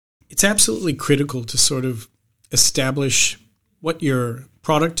it's absolutely critical to sort of establish what your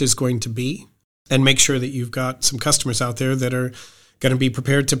product is going to be and make sure that you've got some customers out there that are going to be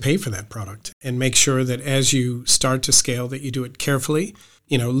prepared to pay for that product, and make sure that as you start to scale that you do it carefully,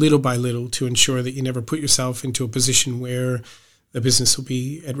 little by little, to ensure that you never put yourself into a position where the business will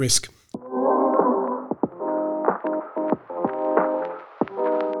be at risk.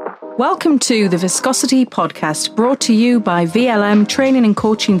 Welcome to the Viscosity Podcast, brought to you by VLM Training and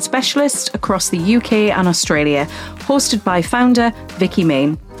Coaching Specialists across the UK and Australia, hosted by founder Vicky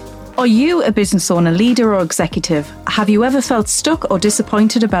Main. Are you a business owner, leader or executive? Have you ever felt stuck or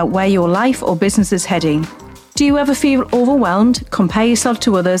disappointed about where your life or business is heading? Do you ever feel overwhelmed, compare yourself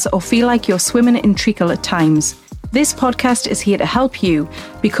to others, or feel like you're swimming in treacle at times? This podcast is here to help you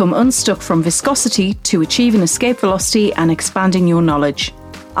become unstuck from viscosity to achieving escape velocity and expanding your knowledge.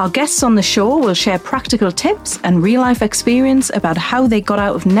 Our guests on the show will share practical tips and real-life experience about how they got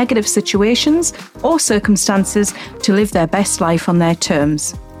out of negative situations or circumstances to live their best life on their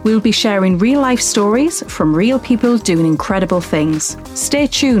terms. We'll be sharing real-life stories from real people doing incredible things. Stay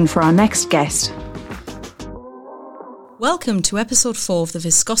tuned for our next guest. Welcome to episode 4 of the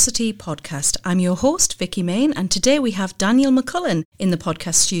Viscosity Podcast. I'm your host, Vicky Main, and today we have Daniel McCullen in the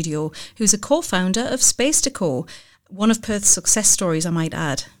podcast studio, who's a co-founder of SpacetoCo. One of Perth's success stories, I might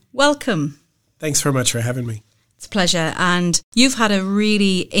add. Welcome. Thanks very much for having me. It's a pleasure. And you've had a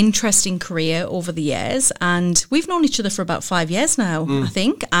really interesting career over the years, and we've known each other for about 5 years now, I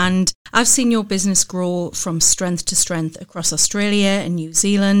think. And I've seen your business grow from strength to strength across Australia and New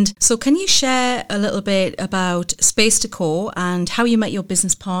Zealand. So can you share a little bit about SpacetoCo and how you met your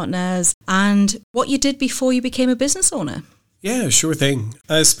business partners and what you did before you became a business owner? Yeah, sure thing.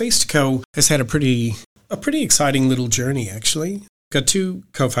 SpacetoCo has had a pretty exciting little journey, actually. Got two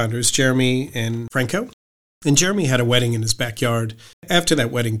co-founders, Jeremy and Franco. And Jeremy had a wedding in his backyard. After that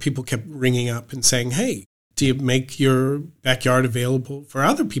wedding, people kept ringing up and saying, hey, do you make your backyard available for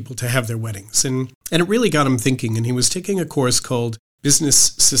other people to have their weddings? And it really got him thinking. And he was taking a course called Business,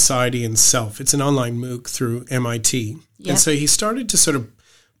 Society, and Self. It's an online MOOC through MIT. Yep. And so he started to sort of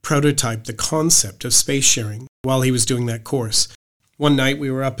prototype the concept of space sharing while he was doing that course. One night we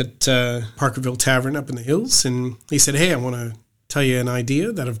were up at Parkerville Tavern up in the hills, and he said, hey, I want to tell you an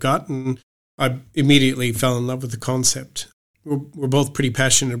idea that I've got. And I immediately fell in love with the concept. We're both pretty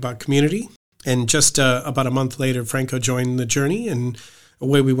passionate about community. And just about a month later, Franco joined the journey, and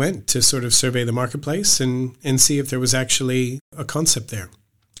away we went to sort of survey the marketplace and see if there was actually a concept there.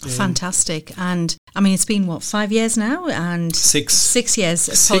 Fantastic. And I mean, it's been, 5 years now? And 6 years,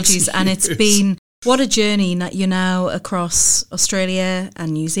 apologies. 6 years. And it's been... What a journey that you're now across Australia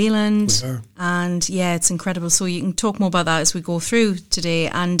and New Zealand. We are. And yeah, it's incredible. So you can talk more about that as we go through today.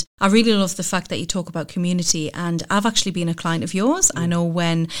 And I really love the fact that you talk about community. And I've actually been a client of yours. I know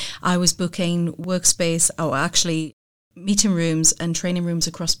when I was booking workspace, or actually meeting rooms and training rooms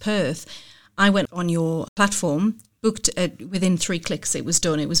across Perth, I went on your platform, booked within 3 clicks. It was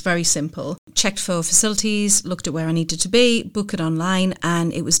done. It was very simple. Checked for facilities, looked at where I needed to be, book it online,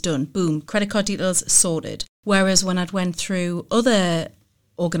 and it was done. Boom. Credit card details sorted. Whereas when I'd went through other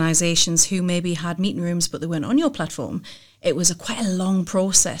organisations who maybe had meeting rooms but they weren't on your platform, it was quite a long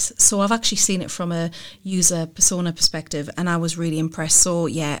process. So I've actually seen it from a user persona perspective, and I was really impressed. So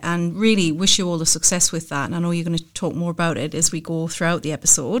yeah, and really wish you all the success with that. And I know you're going to talk more about it as we go throughout the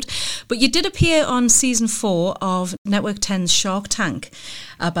episode. But you did appear on season 4 of Network 10's Shark Tank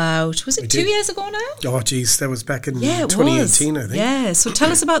about, was it 2 years ago now? Oh, geez, that was back in 2018, I think. Yeah, so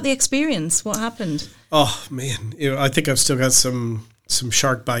tell us about the experience. What happened? Oh, man. I think I've still got some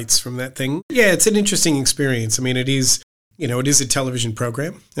shark bites from that thing. Yeah, it's an interesting experience. I mean, it is a television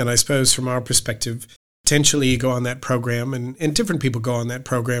program. And I suppose from our perspective, potentially you go on that program and different people go on that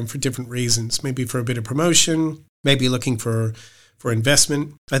program for different reasons, maybe for a bit of promotion, maybe looking for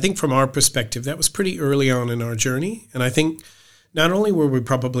investment. I think from our perspective, that was pretty early on in our journey. And I think not only were we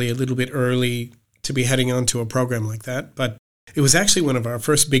probably a little bit early to be heading onto a program like that, but it was actually one of our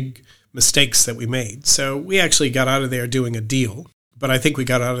first big mistakes that we made. So we actually got out of there doing a deal, but I think we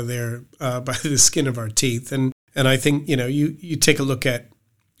got out of there by the skin of our teeth. And I think, you take a look at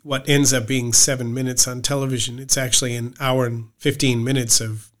what ends up being 7 minutes on television. It's actually an hour and 15 minutes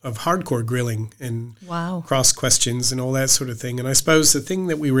of hardcore grilling and cross questions and all that sort of thing. And I suppose the thing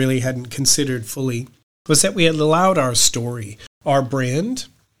that we really hadn't considered fully was that we had allowed our story, our brand,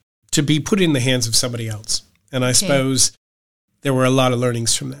 to be put in the hands of somebody else. And I suppose there were a lot of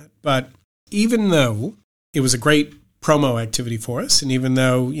learnings from that. But even though it was a great promo activity for us, and even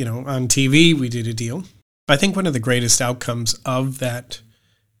though, on TV we did a deal, I think one of the greatest outcomes of that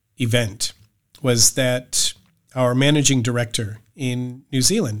event was that our managing director in New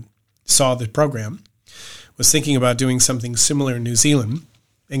Zealand saw the program, was thinking about doing something similar in New Zealand,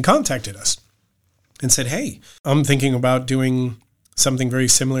 and contacted us and said, hey, I'm thinking about doing something very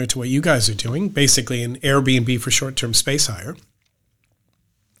similar to what you guys are doing, basically an Airbnb for short-term space hire.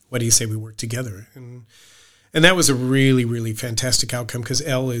 What do you say we work together? And that was a really, really fantastic outcome because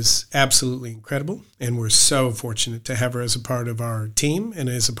Elle is absolutely incredible, and we're so fortunate to have her as a part of our team and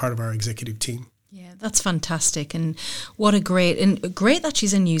as a part of our executive team. Yeah, that's fantastic, and what a great that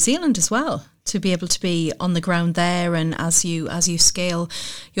she's in New Zealand as well, to be able to be on the ground there and as you scale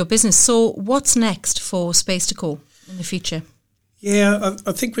your business. So what's next for SpacetoCo in the future? Yeah,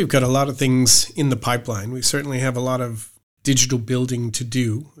 I think we've got a lot of things in the pipeline. We certainly have a lot of digital building to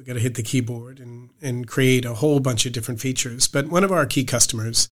do. We've got to hit the keyboard and create a whole bunch of different features. But one of our key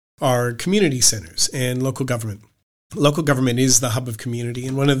customers are community centers and local government. Local government is the hub of community,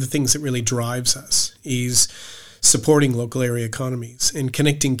 and one of the things that really drives us is supporting local area economies and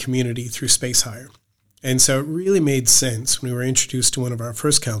connecting community through space hire. And so it really made sense when we were introduced to one of our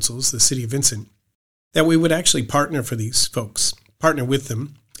first councils, the City of Vincent, that we would actually partner for these folks, partner with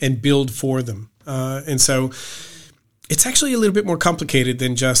them and build for them. And so it's actually a little bit more complicated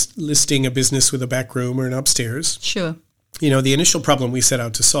than just listing a business with a back room or an upstairs. Sure. The initial problem we set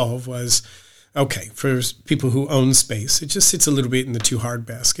out to solve was, okay, for people who own space, it just sits a little bit in the too hard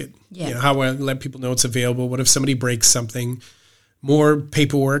basket. Yeah. How do I let people know it's available? What if somebody breaks something? More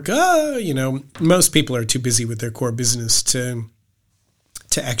paperwork. Most people are too busy with their core business to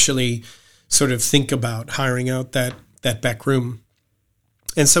actually sort of think about hiring out that back room.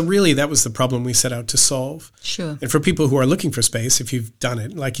 And so really that was the problem we set out to solve. Sure. And for people who are looking for space, if you've done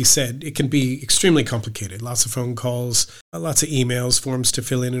it, like you said, it can be extremely complicated. Lots of phone calls, lots of emails, forms to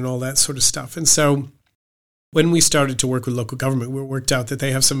fill in and all that sort of stuff. And so when we started to work with local government, we worked out that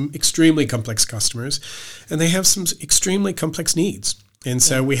they have some extremely complex customers and they have some extremely complex needs. And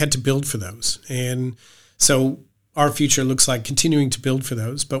so we had to build for those. And so our future looks like continuing to build for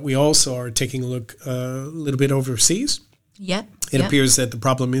those, but we also are taking a look a little bit overseas. Yeah. It appears that the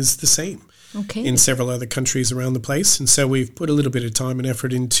problem is the same in several other countries around the place. And so we've put a little bit of time and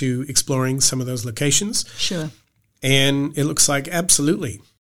effort into exploring some of those locations. Sure. And it looks like absolutely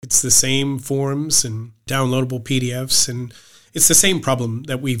it's the same forms and downloadable PDFs, and it's the same problem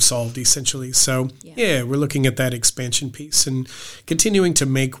that we've solved essentially. So we're looking at that expansion piece and continuing to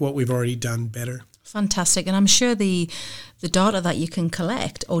make what we've already done better. Fantastic. And I'm sure the data that you can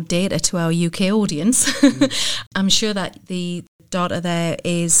collect, or data to our UK audience, I'm sure that the data there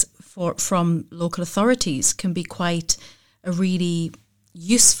is from local authorities can be quite a really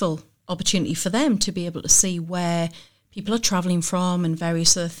useful opportunity for them to be able to see where people are travelling from and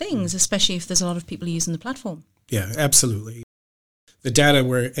various other things, especially if there's a lot of people using the platform. Yeah, absolutely. The data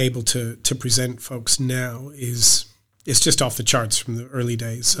we're able to present folks now is just off the charts from the early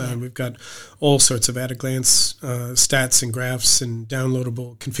days. We've got all sorts of at-a-glance stats and graphs and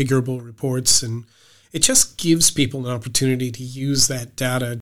downloadable, configurable reports, and it just gives people an opportunity to use that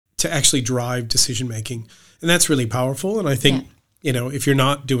data to actually drive decision-making. And that's really powerful, and I think, if you're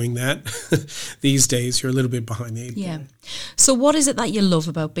not doing that these days, you're a little bit behind the eight ball. Yeah. So what is it that you love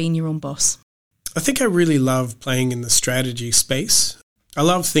about being your own boss? I think I really love playing in the strategy space. I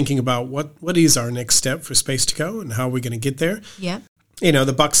love thinking about what is our next step for SpacetoCo and how we're going to get there. Yeah.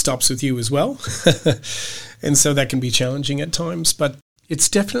 The buck stops with you as well. And so that can be challenging at times, but it's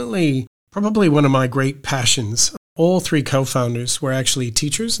definitely probably one of my great passions. All three co-founders were actually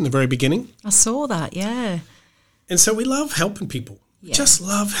teachers in the very beginning. I saw that, yeah. And so we love helping people. Yeah. Just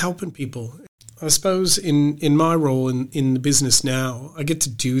love helping people. I suppose in my role in the business now, I get to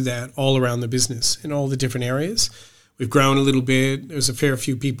do that all around the business in all the different areas. We've grown a little bit. There's a fair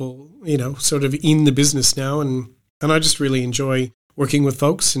few people, sort of in the business now. And I just really enjoy working with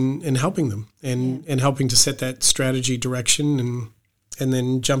folks and helping them and helping to set that strategy direction and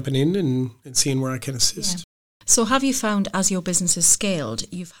then jumping in and seeing where I can assist. Yeah. So have you found as your business has scaled,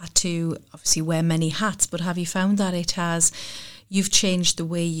 you've had to obviously wear many hats, but have you found that you've changed the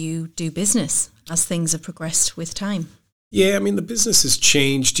way you do business as things have progressed with time? Yeah, the business has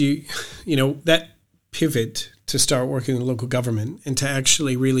changed. That pivot to start working in local government and to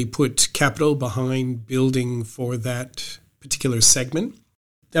actually really put capital behind building for that particular segment,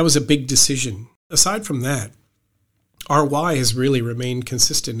 that was a big decision. Aside from that, our why has really remained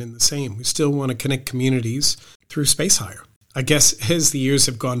consistent and the same. We still want to connect communities through space hire. I guess as the years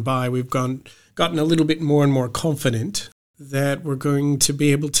have gone by, we've gotten a little bit more and more confident that we're going to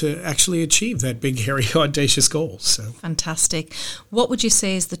be able to actually achieve that big, hairy, audacious goal. So fantastic. What would you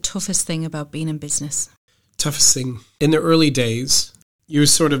say is the toughest thing about being in business? Toughest thing? In the early days, you're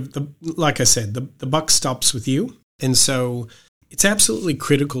sort of, like I said, the buck stops with you. And so it's absolutely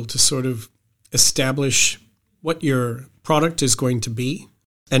critical to sort of establish what your product is going to be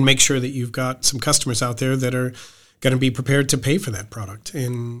and make sure that you've got some customers out there that are going to be prepared to pay for that product,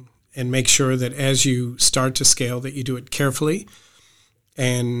 and make sure that as you start to scale that you do it carefully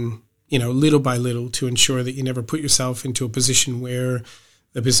and, little by little, to ensure that you never put yourself into a position where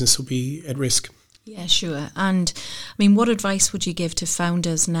the business will be at risk. Yeah, sure. And I mean, what advice would you give to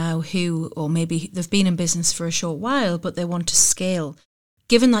founders now who, or maybe they've been in business for a short while, but they want to scale?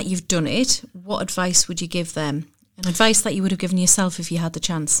 Given that you've done it, what advice would you give them? An advice that you would have given yourself if you had the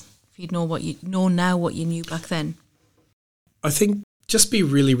chance, if you'd know what you know now, what you knew back then. I think just be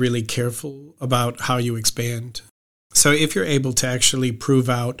really, really careful about how you expand. So if you're able to actually prove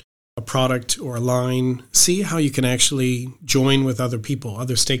out a product or a line, see how you can actually join with other people,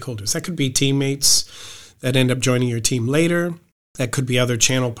 other stakeholders. That could be teammates that end up joining your team later. That could be other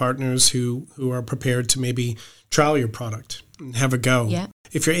channel partners who are prepared to maybe trial your product and have a go. Yeah.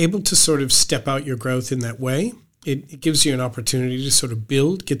 If you're able to sort of step out your growth in that way, it gives you an opportunity to sort of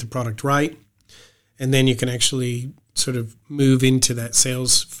build, get the product right, and then you can actually sort of move into that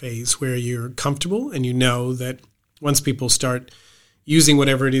sales phase where you're comfortable and you know that once people start using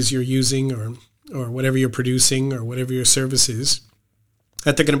whatever it is you're using or whatever you're producing or whatever your service is,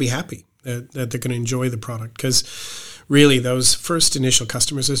 that they're going to be happy, that they're going to enjoy the product. Because really those first initial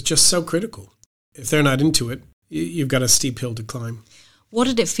customers is just so critical. If they're not into it, you've got a steep hill to climb. What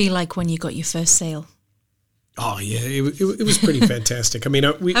did it feel like when you got your first sale? Oh, yeah, it was pretty fantastic. I mean,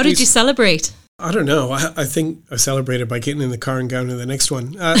 how did you celebrate? I don't know. I think I celebrated by getting in the car and going to the next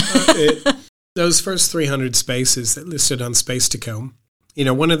one. Those first 300 spaces that listed on SpacetoCo,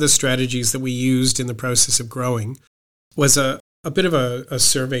 one of the strategies that we used in the process of growing was a bit of a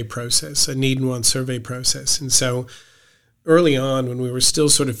survey process, a need and want survey process. And so early on, when we were still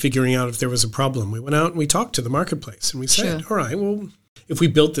sort of figuring out if there was a problem, we went out and we talked to the marketplace and we said, All right, well, if we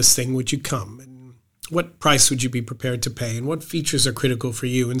built this thing, would you come? And what price would you be prepared to pay? And what features are critical for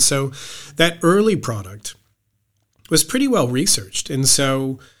you? And so that early product was pretty well researched. And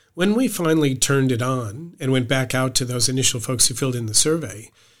so when we finally turned it on and went back out to those initial folks who filled in the survey,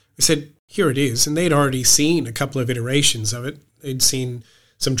 we said, here it is. And they'd already seen a couple of iterations of it. They'd seen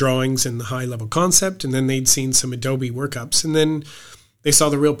some drawings and the high-level concept, and then they'd seen some Adobe workups, and then they saw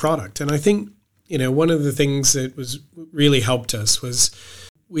the real product. And I think, one of the things that was really helped us was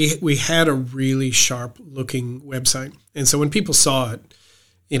we had a really sharp-looking website. And so when people saw it,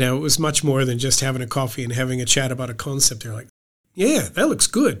 it was much more than just having a coffee and having a chat about a concept. They're like, yeah, that looks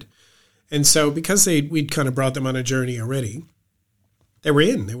good. And so because we'd kind of brought them on a journey already, they were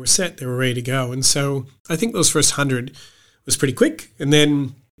in, they were set, they were ready to go. And so I think those first 100 was pretty quick. And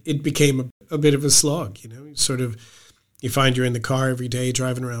then it became a bit of a slog, you find you're in the car every day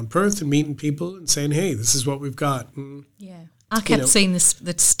driving around Perth and meeting people and saying, hey, this is what we've got. And, yeah. I kept seeing the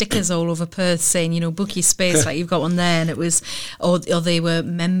stickers all over Perth saying, book your space, like you've got one there. And it was, or they were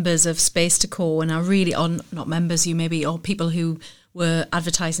members of SpacetoCo, and I really, or not members, or people who were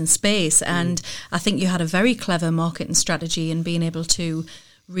advertising space. And I think you had a very clever marketing strategy in being able to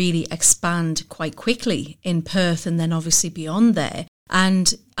really expand quite quickly in Perth and then obviously beyond there.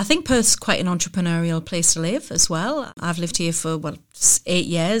 And I think Perth's quite an entrepreneurial place to live as well. I've lived here for, 8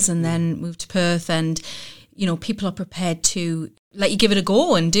 years and then moved to Perth, and people are prepared to let you give it a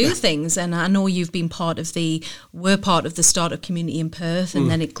go and do things. And I know you've been part of the startup community in Perth,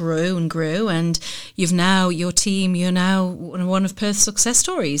 and then it grew and grew. And you're now one of Perth's success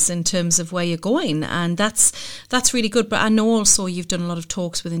stories in terms of where you're going. And that's really good. But I know also you've done a lot of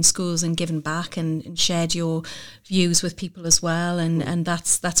talks within schools and given back and shared your views with people as well. And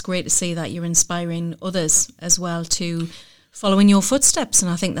that's great to see that you're inspiring others as well to follow in your footsteps.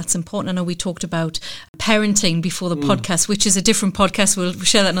 And I think that's important. I know we talked about parenting before the podcast, which is a different podcast. We'll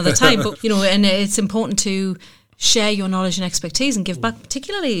share that another time. But, and it's important to share your knowledge and expertise and give back,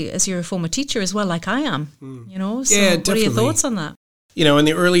 particularly as you're a former teacher as well, like I am, So yeah, what are your thoughts on that? In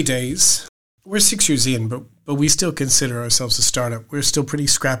the early days, we're 6 years in, but we still consider ourselves a startup. We're still pretty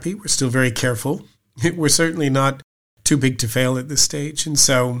scrappy. We're still very careful. We're certainly not too big to fail at this stage. And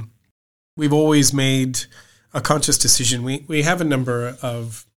so we've always made a conscious decision. We have a number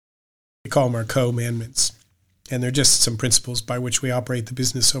of, we call them our commandments, and they're just some principles by which we operate the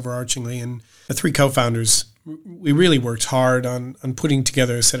business overarchingly. And the 3 co-founders, we really worked hard on putting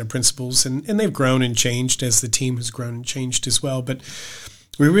together a set of principles, and they've grown and changed as the team has grown and changed as well. But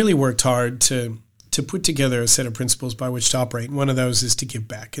we really worked hard to put together a set of principles by which to operate. And one of those is to give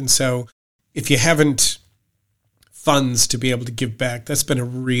back. And so if you haven't funds to be able to give back, that's been a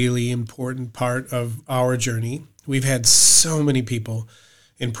really important part of our journey. We've had so many people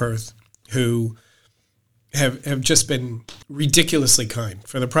in Perth who have just been ridiculously kind.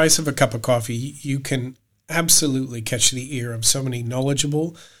 For the price of a cup of coffee, you can absolutely catch the ear of so many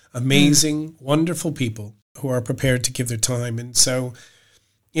knowledgeable, amazing, wonderful people who are prepared to give their time. And so,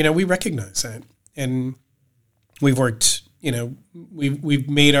 we recognize that. And we've worked, we've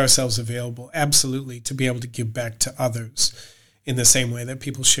made ourselves available absolutely to be able to give back to others in the same way that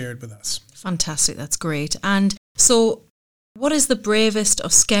people shared with us. Fantastic. That's great. And so what is the bravest or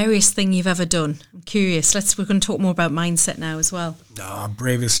scariest thing you've ever done? I'm curious. We're going to talk more about mindset now as well.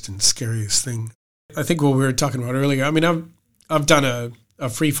 Bravest and scariest thing. I think what we were talking about earlier, I've done a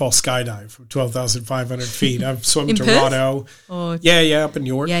free fall skydive from 12,500 feet. I've swum to Rotto. Yeah, up in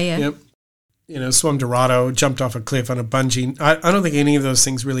York. Yeah. Yep. Swum to Rotto, jumped off a cliff on a bungee. I don't think any of those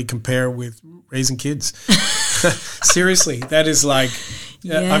things really compare with raising kids. Seriously, that is like,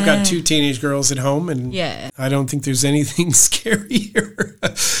 I've got 2 teenage girls at home, and I don't think there's anything scarier.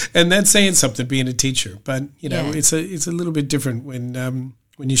 And that's saying something, being a teacher. But, it's a little bit different when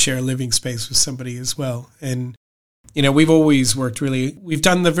you share a living space with somebody as well. And, we've always we've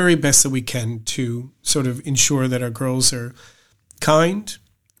done the very best that we can to sort of ensure that our girls are kind,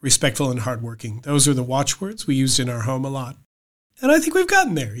 respectful, and hardworking. Those are the watchwords we used in our home a lot. And I think we've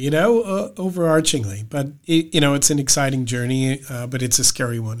gotten there, overarchingly. But, it's an exciting journey, but it's a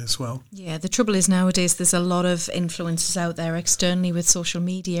scary one as well. Yeah, the trouble is nowadays there's a lot of influences out there externally with social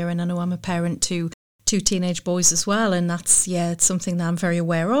media. And I know I'm a parent to 2 teenage boys as well. And that's, it's something that I'm very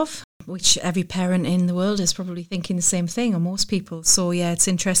aware of, which every parent in the world is probably thinking the same thing, or most people. So, it's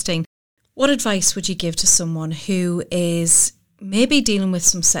interesting. What advice would you give to someone who is maybe dealing with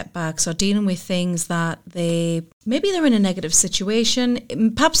some setbacks or dealing with things that maybe they're in a negative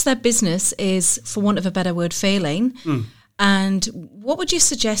situation? Perhaps their business is, for want of a better word, failing. And what would you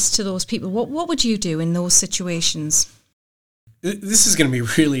suggest to those people? What would you do in those situations? This is going to be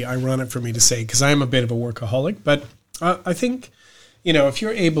really ironic for me to say, because I am a bit of a workaholic, but I think, if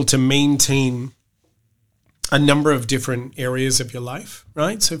you're able to maintain a number of different areas of your life,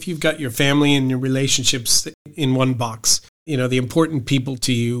 right? So if you've got your family and your relationships in one box, the important people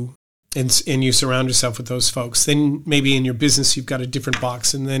to you, and you surround yourself with those folks. Then maybe in your business, you've got a different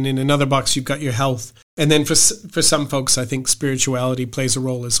box. And then in another box, you've got your health. And then for some folks, I think spirituality plays a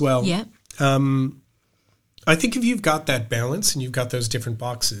role as well. Yeah. I think if you've got that balance and you've got those different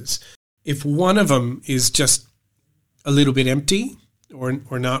boxes, if one of them is just a little bit empty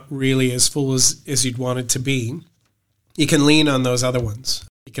or not really as full as you'd want it to be, you can lean on those other ones.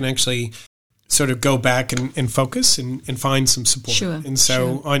 You can actually sort of go back and focus and find some support. Sure, and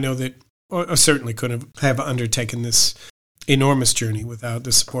so I know that I certainly couldn't have undertaken this enormous journey without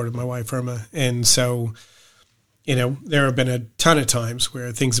the support of my wife, Irma. And so, there have been a ton of times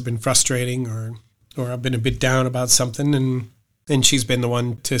where things have been frustrating or I've been a bit down about something, and she's been the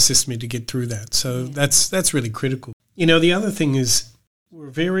one to assist me to get through that. So that's really critical. The other thing is we're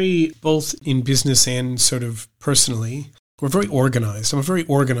very, both in business and sort of personally, we're very organized. I'm a very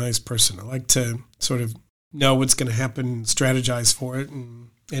organized person. I like to sort of know what's going to happen, strategize for it, and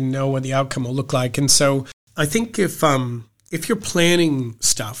know what the outcome will look like. And so I think if you're planning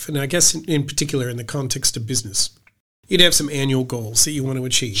stuff, and I guess in particular in the context of business, you'd have some annual goals that you want to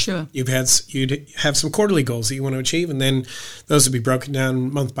achieve. Sure. You'd have some quarterly goals that you want to achieve, and then those would be broken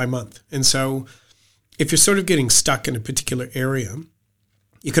down month by month. And so if you're sort of getting stuck in a particular area,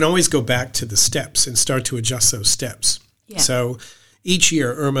 you can always go back to the steps and start to adjust those steps. Yeah. So each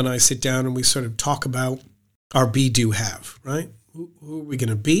year, Irma and I sit down and we sort of talk about our be, do, have, right? Who are we going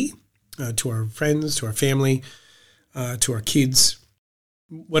to be to our friends, to our family, to our kids?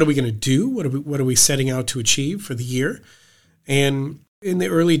 What are we going to do? What are we setting out to achieve for the year? And in the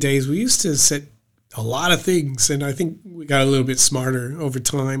early days, we used to set a lot of things, and I think we got a little bit smarter over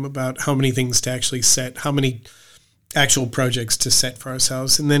time about how many things to actually set, how many actual projects to set for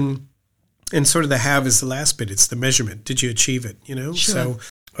ourselves. And sort of the have is the last bit. It's the measurement. Did you achieve it? Sure. So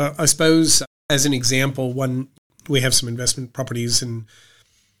I suppose as an example, we have some investment properties and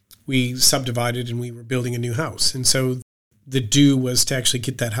we subdivided and we were building a new house. And so the do was to actually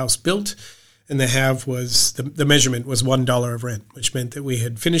get that house built. And the have was, the measurement was $1 of rent, which meant that we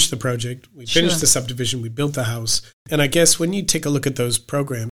had finished the project, we finished the subdivision, we built the house. And I guess when you take a look at those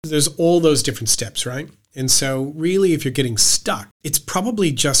programs, there's all those different steps, right? And so really, if you're getting stuck, it's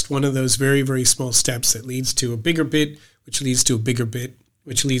probably just one of those very, very small steps that leads to a bigger bit, which leads to a bigger bit,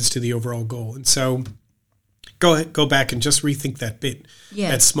 which leads to the overall goal. And so go back and just rethink that bit,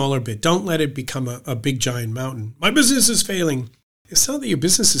 that smaller bit. Don't let it become a big, giant mountain. My business is failing. It's not that your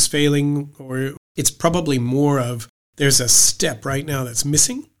business is failing, or it's probably more of there's a step right now that's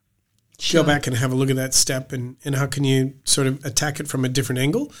missing. Sure. Go back and have a look at that step and how can you sort of attack it from a different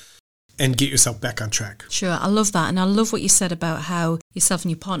angle and get yourself back on track. Sure, I love that. And I love what you said about how yourself and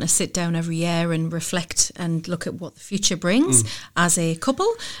your partner sit down every year and reflect and look at what the future brings as a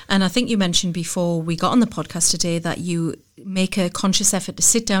couple. And I think you mentioned before we got on the podcast today that you make a conscious effort to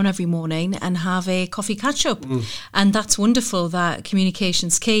sit down every morning and have a coffee catch-up. And that's wonderful, that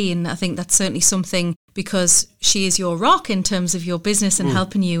communication's key. And I think that's certainly something, because she is your rock in terms of your business and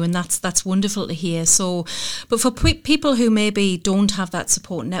helping you, and that's wonderful to hear. So, but for people who maybe don't have that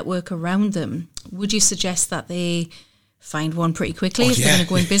support network around them, would you suggest that they find one pretty quickly if they're going to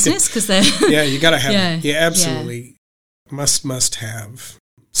go in business? Because they're you got to have it. Yeah, absolutely. Must have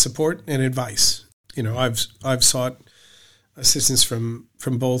support and advice. You know, I've sought assistance from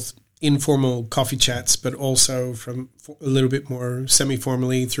both informal coffee chats, but also from a little bit more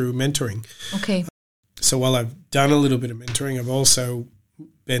semi-formally through mentoring. Okay. So while I've done a little bit of mentoring, I've also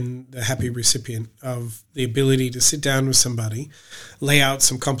been the happy recipient of the ability to sit down with somebody, lay out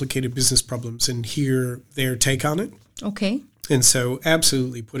some complicated business problems and hear their take on it. Okay. And so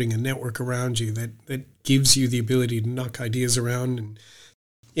absolutely putting a network around you that gives you the ability to knock ideas around. And,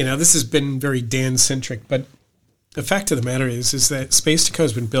 you know, this has been very Dan-centric, but the fact of the matter is that SpacetoCo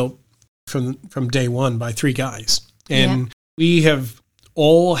has been built from day one by 3 guys. And we have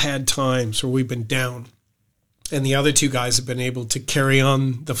all had times where we've been down and the other 2 guys have been able to carry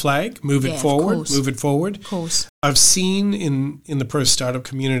on the flag, move it forward. Of course. I've seen in the pro startup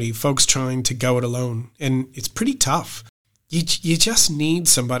community folks trying to go it alone, and it's pretty tough. You just need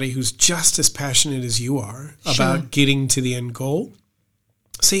somebody who's just as passionate as you are about getting to the end goal,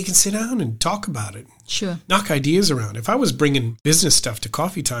 so you can sit down and talk about it. Sure. Knock ideas around. If I was bringing business stuff to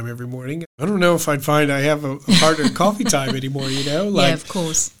coffee time every morning, I don't know if I'd find I have a partner at coffee time anymore, you know? Yeah, of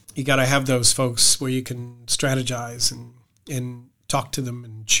course. You got to have those folks where you can strategize and talk to them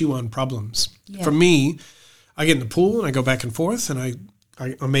and chew on problems. Yeah. For me, I get in the pool and I go back and forth and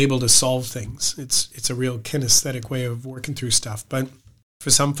I'm able to solve things. It's a real kinesthetic way of working through stuff. But for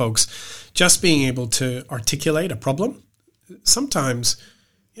some folks, just being able to articulate a problem, sometimes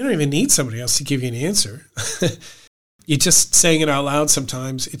you don't even need somebody else to give you an answer. You're just saying it out loud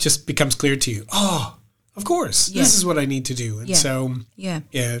sometimes. It just becomes clear to you. Oh, of course, this is what I need to do. And so,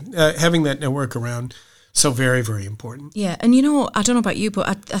 having that network around, so very, very important. Yeah, and you know, I don't know about you, but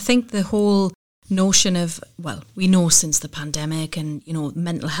I think the whole notion of, well, we know since the pandemic and, you know,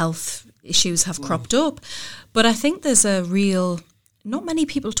 mental health issues have cropped up, but I think there's not many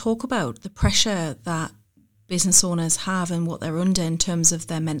people talk about the pressure that business owners have and what they're under in terms of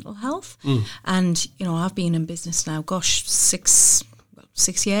their mental health. And, you know, I've been in business now,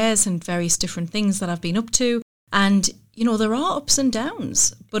 6 years and various different things that I've been up to. And, you know, there are ups and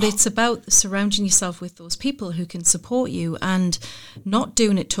downs, but it's about surrounding yourself with those people who can support you and not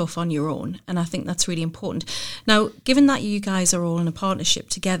doing it tough on your own. And I think that's really important. Now, given that you guys are all in a partnership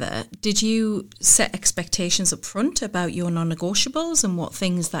together, did you set expectations up front about your non-negotiables and what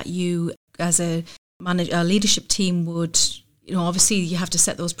things that you as a leadership team would, you know, obviously you have to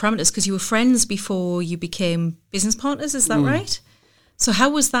set those parameters because you were friends before you became business partners, is that right? So how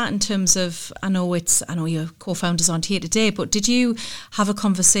was that in terms of, I know your co-founders aren't here today, but did you have a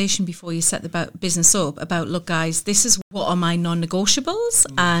conversation before you set the business up about, look guys, this is what are my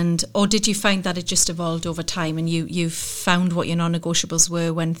non-negotiables, or did you find that it just evolved over time and you found what your non-negotiables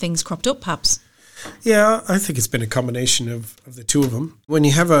were when things cropped up perhaps? Yeah, I think it's been a combination of the 2 of them. When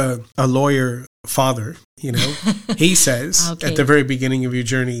you have a lawyer father, you know, he says at the very beginning of your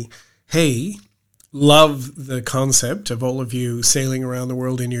journey, hey, love the concept of all of you sailing around the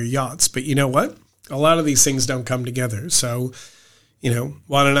world in your yachts, but you know what? A lot of these things don't come together. So, you know,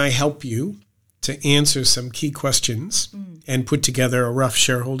 why don't I help you to answer some key questions and put together a rough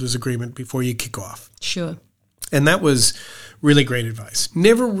shareholders agreement before you kick off? Sure. And that was really great advice.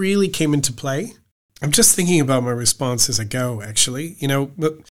 Never really came into play. I'm just thinking about my response as I go, actually. You know,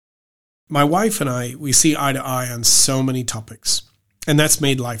 my wife and I, we see eye to eye on so many topics. And that's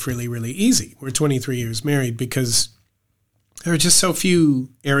made life really, really easy. We're 23 years married because there are just so few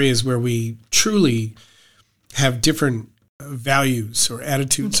areas where we truly have different values or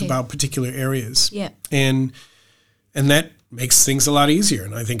attitudes about particular arears. Yeah. And that makes things a lot easier.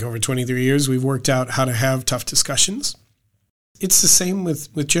 And I think over 23 years, we've worked out how to have tough discussions. It's the same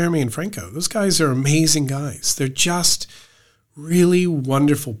with Jeremy and Franco. Those guys are amazing guys. They're just really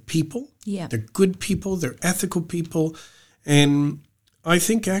wonderful people. Yeah. They're good people. They're ethical people. And I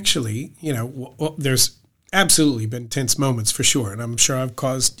think actually, you know, there's absolutely been tense moments for sure. And I'm sure I've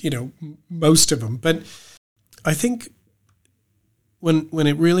caused, you know, most of them. But I think when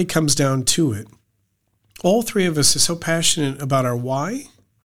it really comes down to it, all 3 of us are so passionate about our why,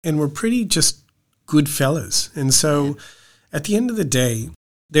 and we're pretty just good fellas. And so at the end of the day,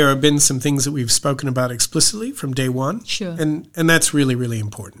 there have been some things that we've spoken about explicitly from day one. Sure. And that's really, really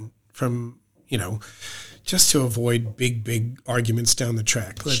important from, just to avoid big arguments down the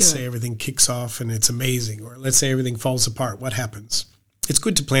track. Let's say everything kicks off and it's amazing, or let's say everything falls apart. What happens? It's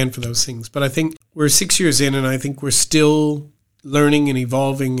good to plan for those things. But I think we're 6 years in, and I think we're still learning and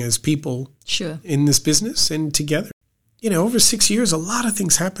evolving as people in this business and together. Over 6 years, a lot of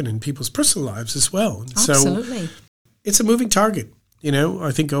things happen in people's personal lives as well. And absolutely. So it's a moving target.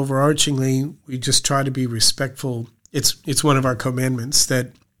 I think overarchingly, we just try to be respectful. It's one of our commandments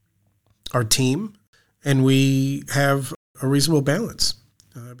that our team and we have a reasonable balance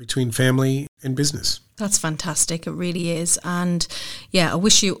between family and business. That's fantastic. It really is. And I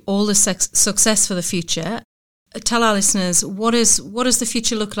wish you all the success for the future. Tell our listeners, what does the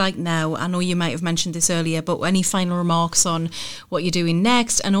future look like now? I know you might have mentioned this earlier, but any final remarks on what you're doing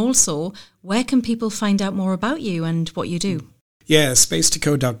next? And also, where can people find out more about you and what you do? Yeah,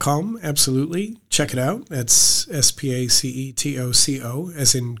 SpacetoCo.com, absolutely. Check it out. That's SpacetoCo,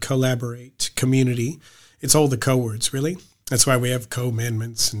 as in collaborate, community. It's all the co-words, really. That's why we have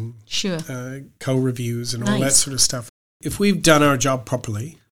co-amendments and co-reviews and all that sort of stuff. If we've done our job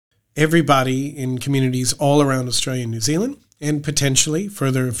properly, everybody in communities all around Australia and New Zealand, and potentially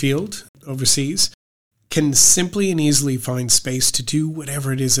further afield, overseas, can simply and easily find space to do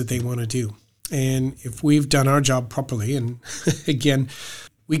whatever it is that they want to do. And if we've done our job properly, and again,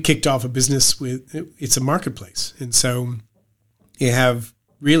 we kicked off a business it's a marketplace. And so you have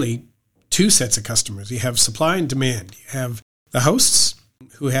really two sets of customers. You have supply and demand. You have the hosts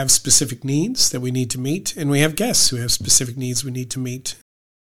who have specific needs that we need to meet, and we have guests who have specific needs we need to meet.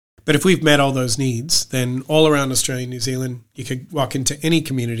 But if we've met all those needs, then all around Australia and New Zealand, you could walk into any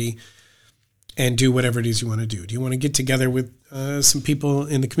community and do whatever it is you want to do. Do you want to get together with some people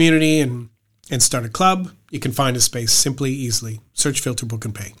in the community and start a club? You can find a space simply, easily. Search, filter, book,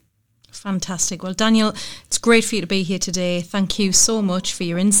 and pay. Fantastic. Well, Daniel, it's great for you to be here today. Thank you so much for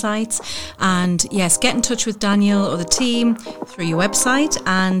your insights. And yes, get in touch with Daniel or the team through your website.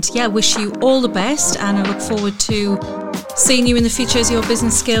 And wish you all the best. And I look forward to seeing you in the future as your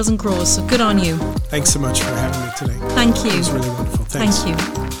business scales and grows. So good on you. Thanks so much for having me today. Thank you. It was really wonderful. Thanks.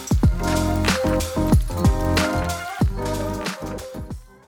 Thank you.